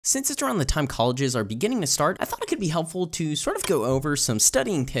Since it's around the time colleges are beginning to start, I thought it could be helpful to sort of go over some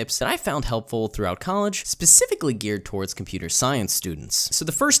studying tips that I found helpful throughout college, specifically geared towards computer science students. So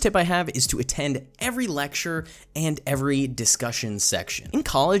the first tip I have is to attend every lecture and every discussion section. In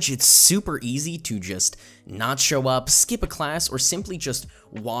college, it's super easy to just not show up, skip a class, or simply just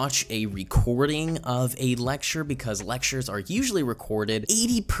watch a recording of a lecture because lectures are usually recorded.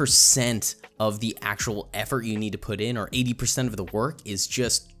 80% of the actual effort you need to put in, or 80% of the work, is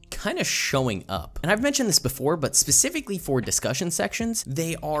just kind of showing up. And I've mentioned this before, but specifically for discussion sections,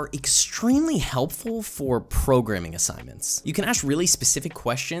 they are extremely helpful for programming assignments. You can ask really specific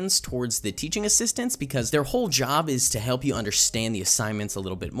questions towards the teaching assistants because their whole job is to help you understand the assignments a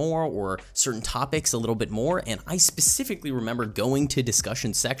little bit more or certain topics a little bit more. And I specifically remember going to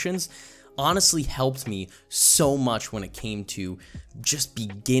discussion sections honestly helped me so much when it came to just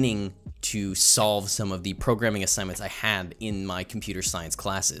beginning to solve some of the programming assignments I had in my computer science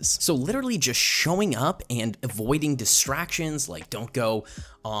classes. So literally just showing up and avoiding distractions, like don't go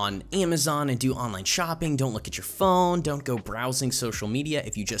on Amazon and do online shopping, don't look at your phone, don't go browsing social media.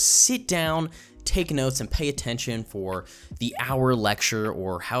 If you just sit down, take notes, and pay attention for the hour lecture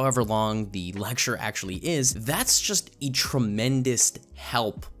or however long the lecture actually is, that's just a tremendous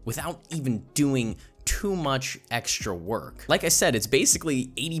help without even doing too much extra work. Like I said, it's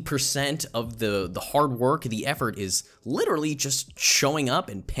basically 80% of the hard work, the effort is literally just showing up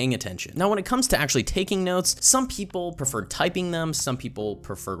and paying attention. Now, when it comes to actually taking notes, some people prefer typing them, some people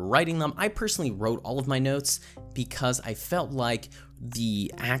prefer writing them. I personally wrote all of my notes because I felt like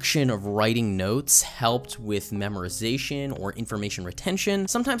the action of writing notes helped with memorization or information retention.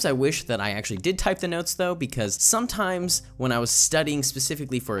 Sometimes I wish that I actually did type the notes though, because sometimes when I was studying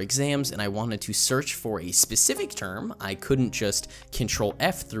specifically for exams and I wanted to search for a specific term, I couldn't just Control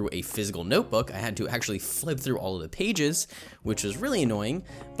F through a physical notebook. I had to actually flip through all of the pages, which was really annoying.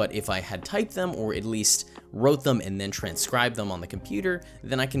 But if I had typed them or at least wrote them and then transcribed them on the computer,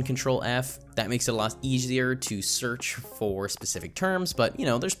 then I can Control F. That makes it a lot easier to search for specific terms, but you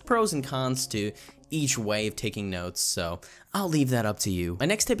know, there's pros and cons to each way of taking notes, so I'll leave that up to you. My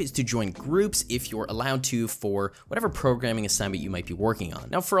next tip is to join groups if you're allowed to for whatever programming assignment you might be working on.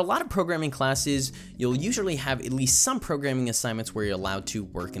 Now, for a lot of programming classes, you'll usually have at least some programming assignments where you're allowed to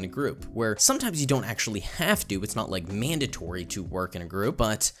work in a group, where sometimes you don't actually have to. It's not like mandatory to work in a group,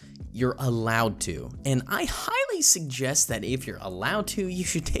 but you're allowed to. And I highly suggest that if you're allowed to, you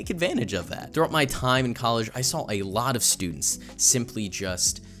should take advantage of that. Throughout my time in college, I saw a lot of students simply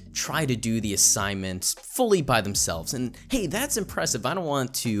just try to do the assignments fully by themselves. And hey, that's impressive. I don't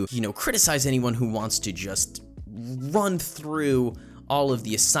want to, criticize anyone who wants to just run through all of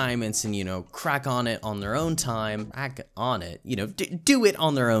the assignments and, crack on it on their own time, do it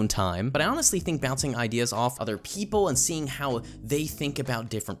on their own time. But I honestly think bouncing ideas off other people and seeing how they think about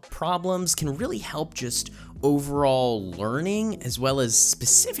different problems can really help just overall learning, as well as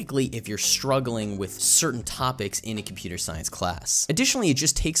specifically if you're struggling with certain topics in a computer science class. Additionally, it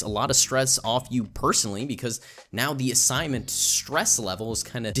just takes a lot of stress off you personally because now the assignment stress level is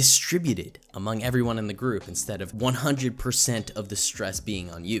kind of distributed among everyone in the group instead of 100% of the stress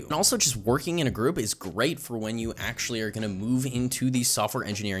being on you. And also just working in a group is great for when you actually are going to move into the software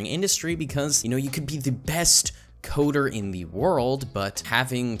engineering industry because, you could be the best coder in the world, but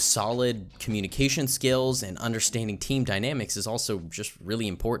having solid communication skills and understanding team dynamics is also just really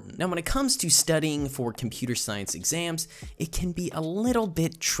important. Now, when it comes to studying for computer science exams, it can be a little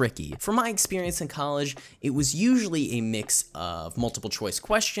bit tricky. From my experience in college, it was usually a mix of multiple choice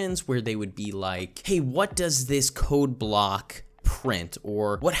questions where they would be like, hey, what does this code block print,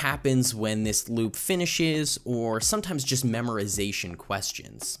 or what happens when this loop finishes, or sometimes just memorization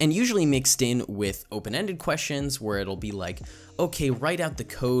questions. And usually mixed in with open-ended questions where it'll be like, okay, write out the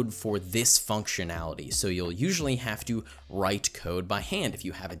code for this functionality. So you'll usually have to write code by hand. If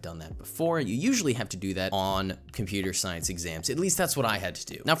you haven't done that before, you usually have to do that on computer science exams. At least that's what I had to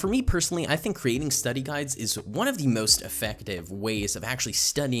do. Now, for me personally, I think creating study guides is one of the most effective ways of actually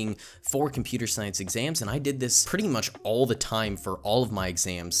studying for computer science exams. And I did this pretty much all the time for all of my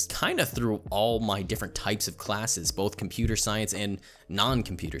exams, kind of through all my different types of classes, both computer science and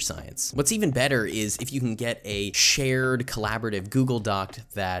non-computer science. What's even better is if you can get a shared collaborative Google Doc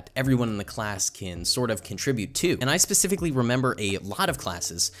that everyone in the class can sort of contribute to. And I specifically remember a lot of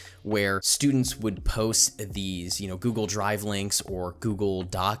classes where students would post these, Google Drive links or Google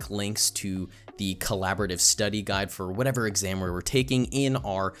Doc links to the collaborative study guide for whatever exam we were taking in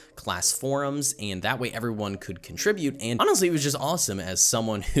our class forums, and that way everyone could contribute. And honestly, it was just awesome as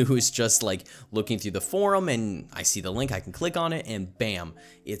someone who is just like looking through the forum and I see the link, I can click on it and bam,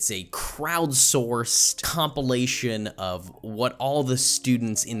 it's a crowdsourced compilation of what all the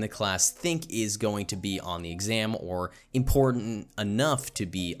students in the class think is going to be on the exam or important enough to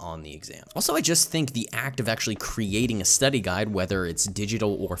be on the exam. Also, I just think the act of actually creating a study guide, whether it's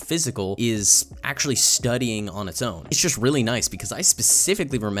digital or physical, is actually studying on its own. It's just really nice because I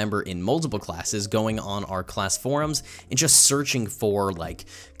specifically remember in multiple classes going on our class forums and just searching for like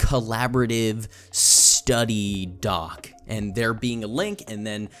collaborative study doc, and there being a link, and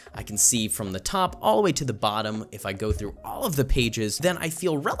then I can see from the top all the way to the bottom. If I go through all of the pages, then I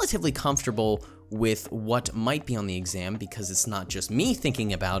feel relatively comfortable with what might be on the exam because it's not just me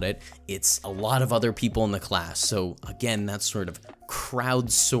thinking about it, it's a lot of other people in the class. So again, that's sort of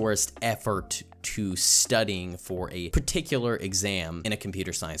crowdsourced effort to studying for a particular exam in a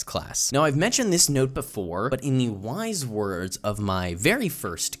computer science class. Now, I've mentioned this note before, but in the wise words of my very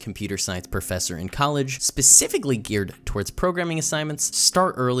first computer science professor in college, specifically geared towards programming assignments,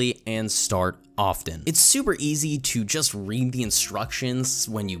 start early and start often. It's super easy to just read the instructions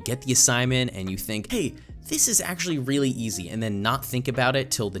when you get the assignment and you think, hey, this is actually really easy, and then not think about it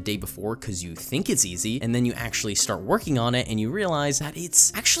till the day before because you think it's easy, and then you actually start working on it and you realize that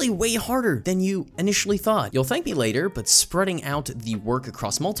it's actually way harder than you initially thought. You'll thank me later, but spreading out the work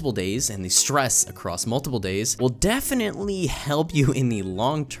across multiple days and the stress across multiple days will definitely help you in the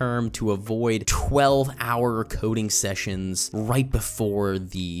long term to avoid 12-hour coding sessions right before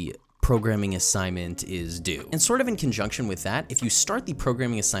the programming assignment is due. And sort of in conjunction with that, if you start the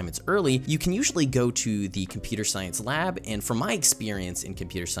programming assignments early, you can usually go to the computer science lab, and from my experience in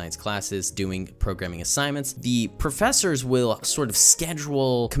computer science classes doing programming assignments, the professors will sort of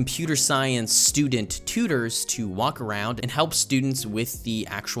schedule computer science student tutors to walk around and help students with the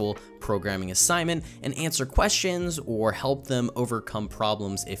actual programming assignment and answer questions or help them overcome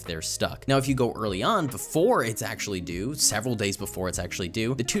problems if they're stuck. Now, if you go early on, before it's actually due, several days before it's actually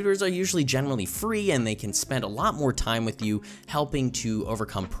due, the tutors are usually generally free and they can spend a lot more time with you helping to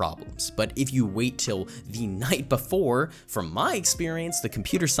overcome problems. But if you wait till the night before, from my experience, the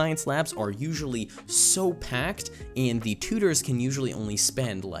computer science labs are usually so packed and the tutors can usually only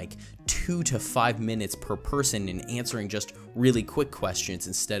spend like 2 to 5 minutes per person in answering just really quick questions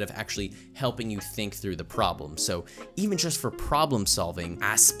instead of actually helping you think through the problem. So even just for problem solving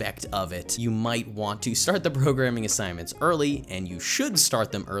aspect of it, you might want to start the programming assignments early, and you should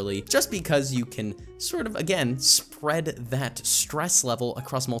start them early just because you can sort of, again, spread that stress level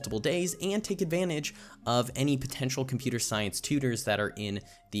across multiple days and take advantage of any potential computer science tutors that are in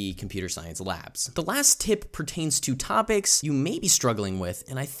the computer science labs. The last tip pertains to topics you may be struggling with,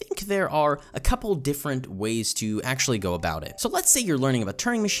 and I think there are a couple different ways to actually go about it. So let's say you're learning about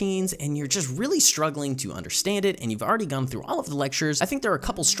Turing machines and you're just really struggling to understand it and you've already gone through all of the lectures. I think there are a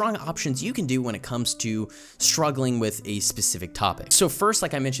couple strong options you can do when it comes to struggling with a specific topic. So first,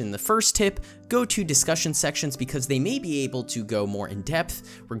 like I mentioned in the first tip, go to discussion sections because they may be able to go more in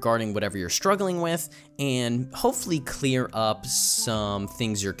depth regarding whatever you're struggling with and hopefully clear up some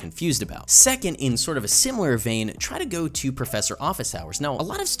things you're confused about. Second, in sort of a similar vein, try to go to professor office hours. Now, a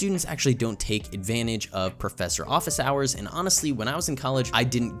lot of students actually don't take advantage of professor office hours, and honestly, when I was in college, I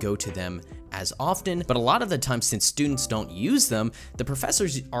didn't go to them as often, but a lot of the time, since students don't use them, the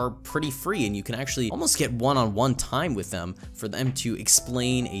professors are pretty free and you can actually almost get one-on-one time with them for them to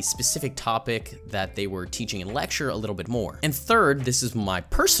explain a specific topic that they were teaching in lecture a little bit more. And third, this is my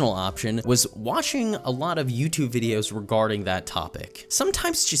personal option, was watching a lot of YouTube videos regarding that topic.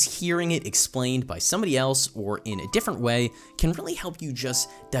 Sometimes just hearing it explained by somebody else or in a different way can really help you just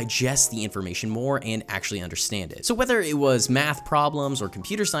digest the information more and actually understand it. So whether it was math problems or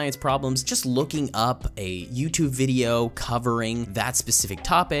computer science problems, just looking up a YouTube video covering that specific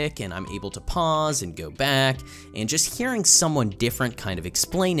topic, and I'm able to pause and go back, and just hearing someone different kind of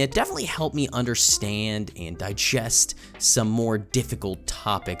explain it definitely helped me understand and digest some more difficult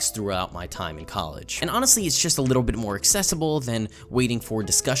topics throughout my time in college. And honestly, it's just a little bit more accessible than waiting for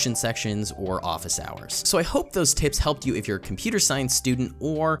discussion sections or office hours. So I hope those tips helped you if you're a computer science student,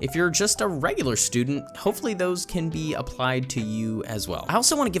 or if you're just a regular student, hopefully those can be applied to you as well. I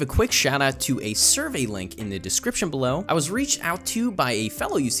also want to give a quick shout out that to a survey link in the description below. I was reached out to by a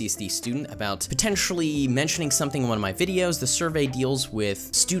fellow UCSD student about potentially mentioning something in one of my videos. The survey deals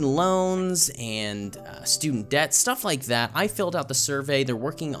with student loans and student debt, stuff like that. I filled out the survey. They're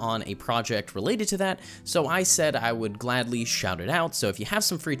working on a project related to that, so I said I would gladly shout it out. So if you have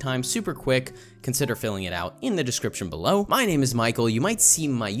some free time, super quick, consider filling it out in the description below. My name is Michael. You might see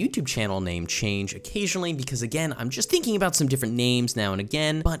my YouTube channel name change occasionally because, again, I'm just thinking about some different names now and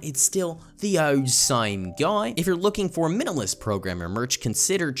again, but it's still the same guy. If you're looking for minimalist programmer merch,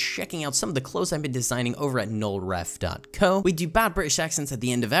 consider checking out some of the clothes I've been designing over at nullref.co. We do bad British accents at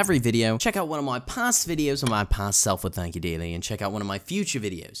the end of every video. Check out one of my past videos where my past self would thank you dearly, and check out one of my future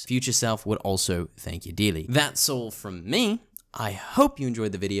videos. Future self would also thank you dearly. That's all from me. I hope you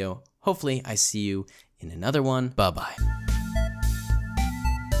enjoyed the video. Hopefully, I see you in another one. Bye-bye.